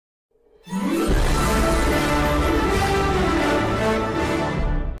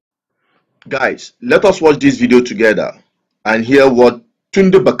Guys, let us watch this video together and hear what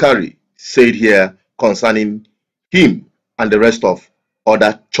Tunde Bakare said here concerning him and the rest of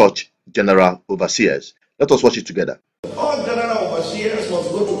other church general overseers. Let us watch it together. All general overseers must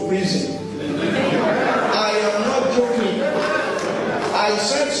go to prison. I am not joking. I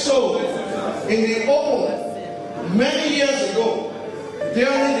said so in the open many years ago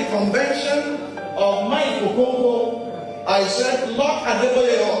during the convention of Mike Okonko. I said, lock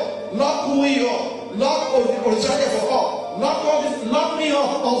Adeboye up, lock Kumi up, lock Orisejefor up, lock me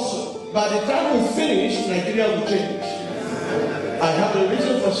up also. By the time we finish, Nigeria will change. I have a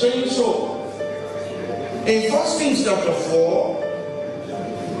reason for saying so. In 1 Kings chapter 4,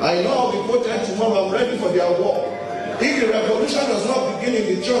 I know I'll be quoted tomorrow, I'm ready for their war. If the revolution does not begin in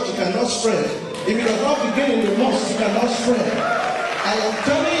the church, it cannot spread. If it does not begin in the mosque, it cannot spread. I am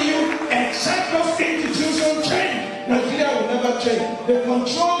telling you, except those institutions change, Nigeria will never change. They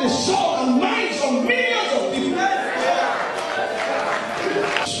control the soul and minds of millions of people.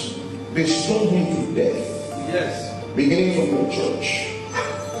 They stone him to death. Yes. Beginning from your church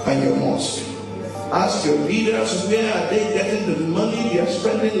and your mosque. Ask your leaders, where are they getting the money they are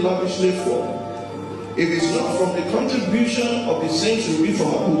spending lavishly for? If it's not from the contribution of the saints who read from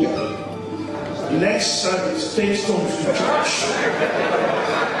Abuja, next service, take stones to church.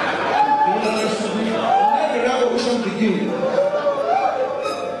 Let the revolution begin.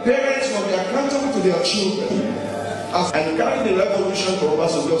 Parents must be accountable to their children and carry the revolution to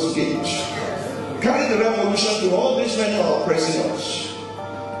Obasanjo's gate. Carry the revolution to all these men who are oppressing us.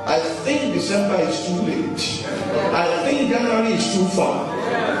 I think December is too late. I think January is too far.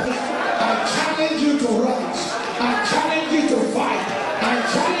 I challenge you to rise. I challenge you to fight. I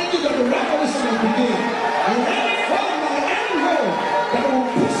challenge you that the revolution will begin. And any form of any goal that will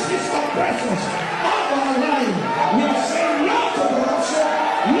push these oppressors off our line, we are saying no to corruption,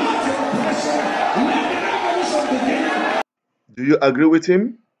 no to oppression. Let the revolution begin. Do you agree with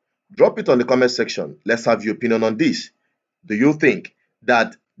him? Drop it on the comment section. Let's have your opinion on this. Do you think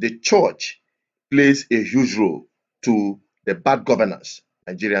that the church plays a huge role to the bad governance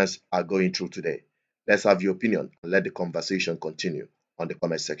Nigerians are going through today? Let's have your opinion and let the conversation continue on the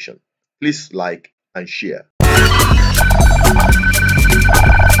comment section. Please like and share.